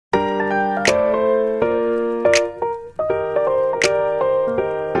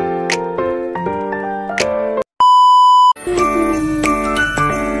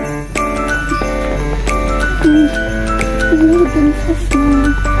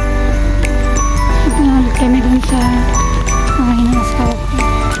ulit kami dun sa inasawa ko.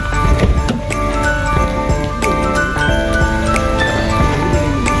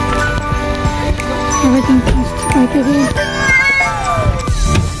 Everything comes to right away.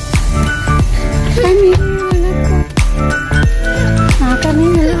 Kami, wala ko. Kami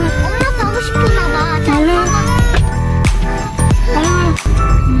na lahat. 엄마 가고 싶었나 봐. Wala.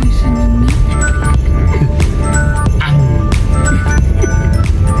 Ay, sanang na.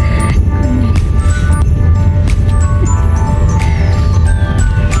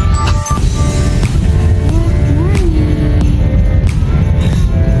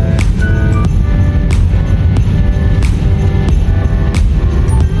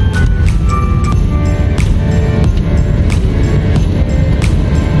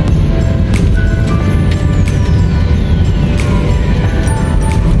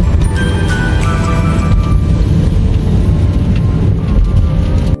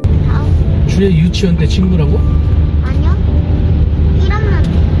 주혜 유치원 때 친구라고? 아니요. 1학년 때.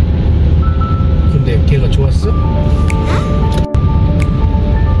 근데 걔가 좋았어?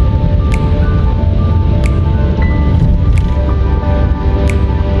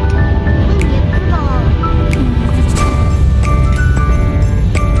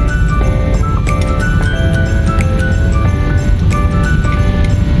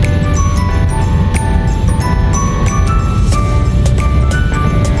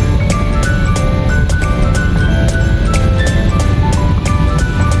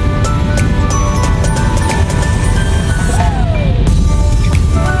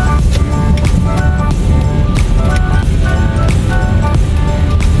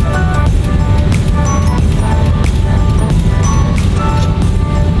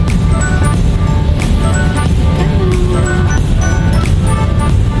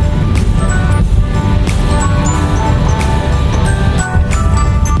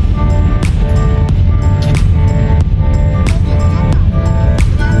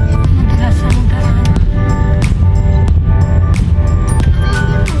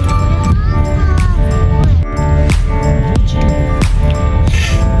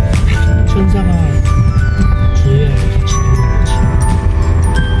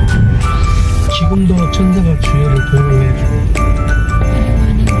 지금도 천사가 주혜를 보호해줘.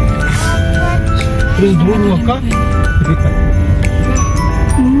 그래서 놀러 갈까?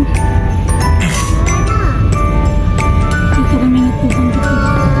 응. Dito kami nagpupunta ko.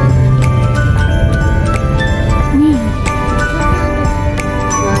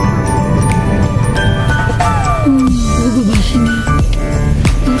 Bubaba siya niya.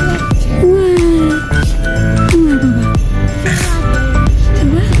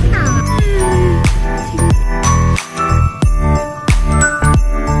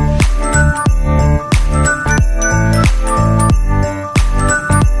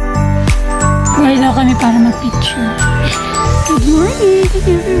 Kami para mag-picture. Good morning to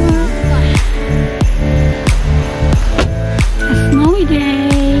everyone. A snowy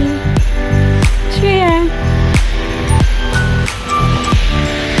day. Shreya.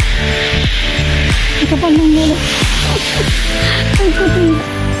 Ito pa nang nila. Ay, puti.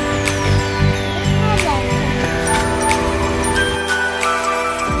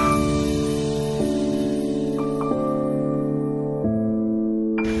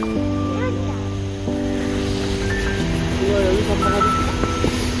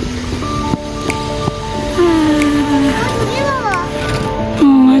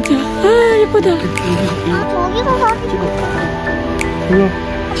 맞아. 예쁘다. 저기서 사진 찍을까? 몰라.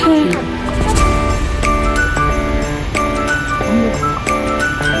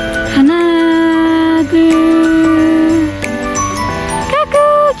 하나, 둘. 까꿍,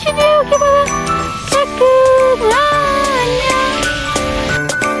 키비 여기 봐봐. 까꿍, 와, 안녕.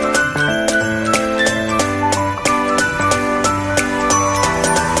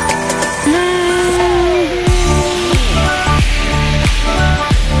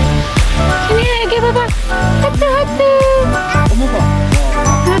 하트 하트. 어머가.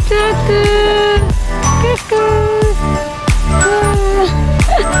 하트 하트. 까꿍.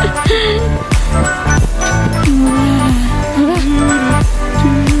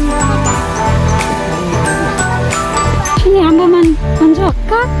 준이 한 번만 먼저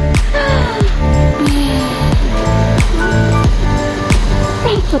할까?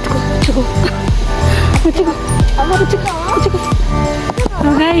 Cukup. So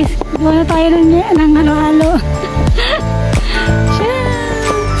guys, gawa tayo ng halo-halo.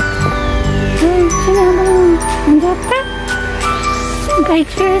 Sino ba naman? Nandiyan ka?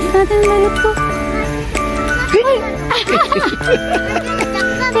 Mag-experience natin na ito.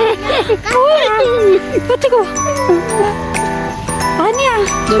 Ba't ko? Anya?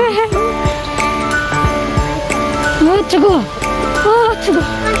 뜨거워. 아, 뜨거워.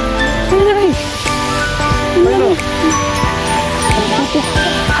 빨리. 빨리.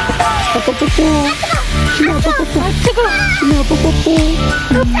 뽀뽀뽀. 신나 뽀뽀뽀. 아, 뜨거워. 신나 뽀뽀뽀.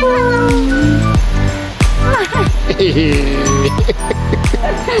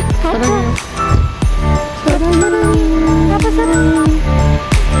 사랑해요. 사랑해. 아빠 사랑해.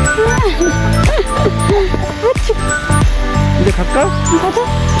 아, 뜨거워. 이제 갈까? 가자.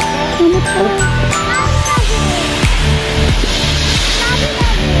 너무 차워.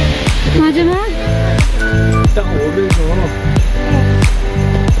 마지막. 이따가 오면서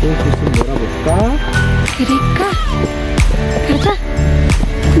좋은 곳을 몰아볼까? Kira Kaca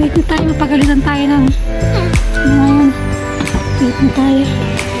Wait na tayo, mapagalitan tayo ng ngayon. Wait na tayo.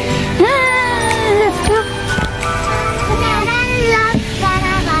 Let's go.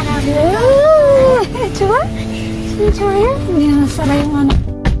 Coba 좋아요? Hindi na masara yung ano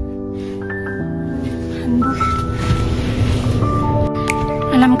handok.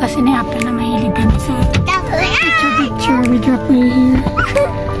 Alam kasi ni Apa na mahilig kami sa picture. We drop right here.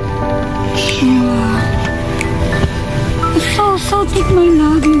 So take my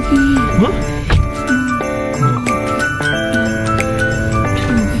love, baby. Huh?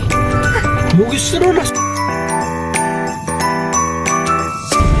 목이 쓸어놨어.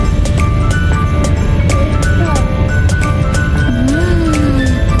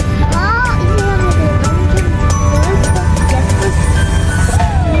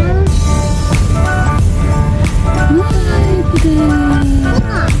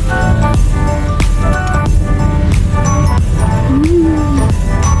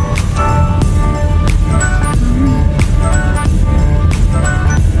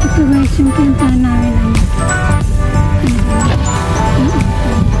 Yung pinuntahan namin ang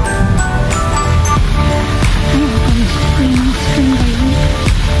screen by yun.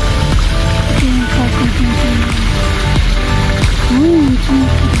 Ito yung parking pinuntahan namin. Yung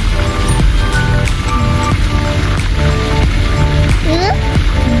chunky.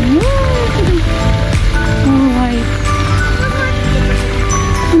 Oh, white.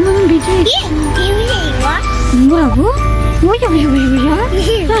 Ano ang video? 뭐라고? 뭐야?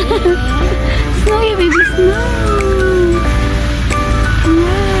 Snowy baby snow.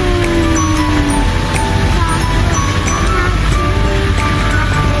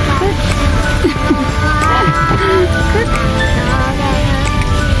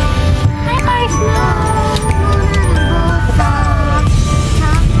 Bye snow.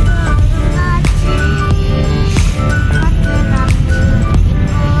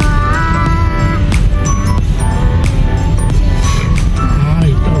 아,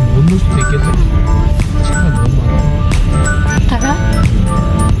 이따가 못 놀 수도 있겠다. 차가 너무 많아.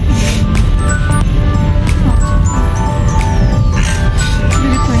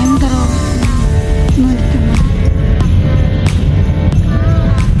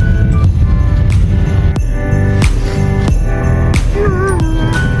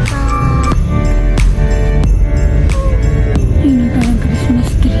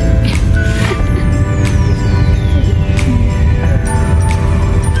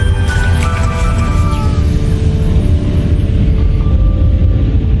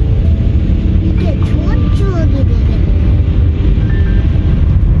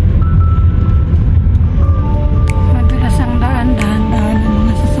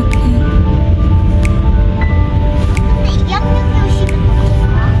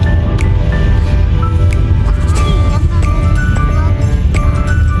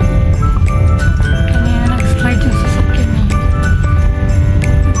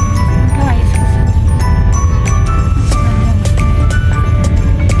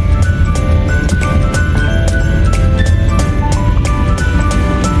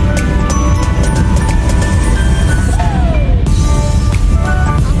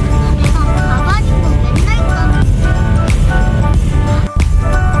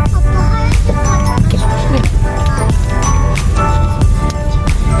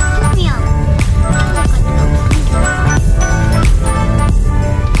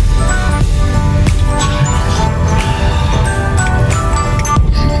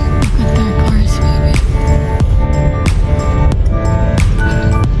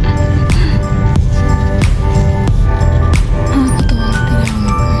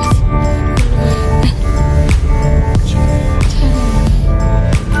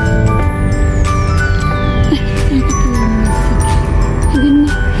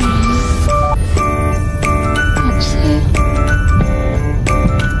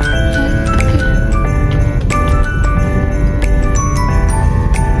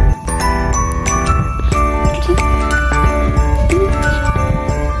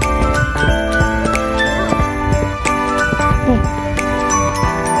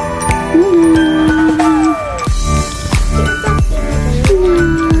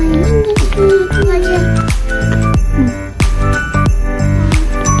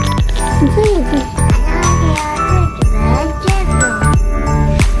 인사해야지.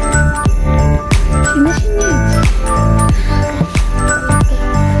 진짜 신나야지.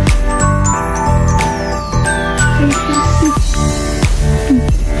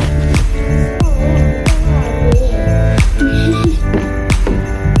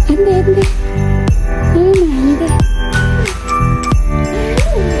 안돼. 안돼.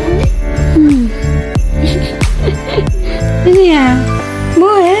 은희야,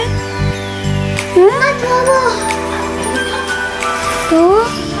 뭐해? 응? 또?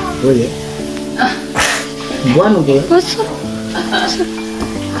 뭐해? 뭐 하는 거야? What's up?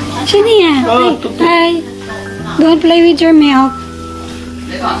 Shania, hi. Don't play with your milk.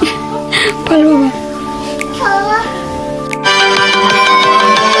 Palo ba?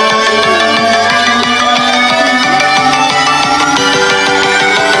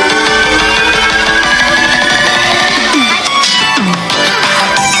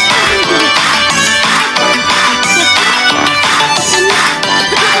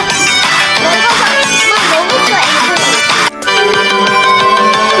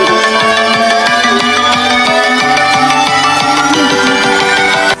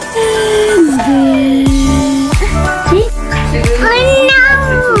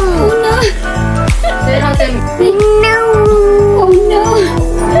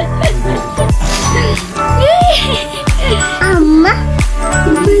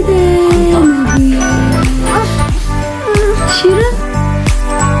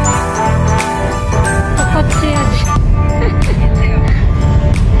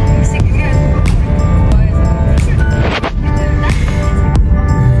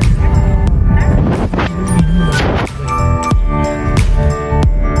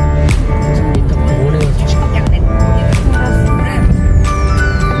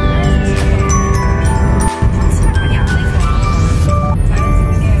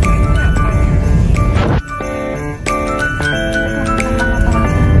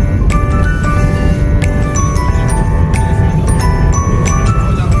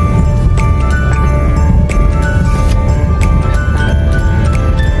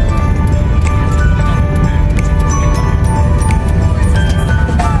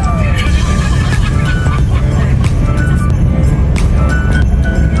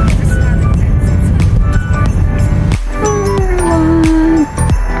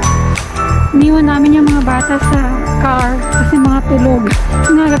 Iniwan namin yung mga bata sa car kasi mga tulog.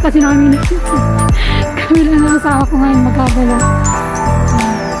 Umaga kasi namin kami lang ang asawa ko ngayon magkabala.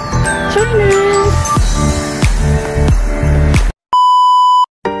 China!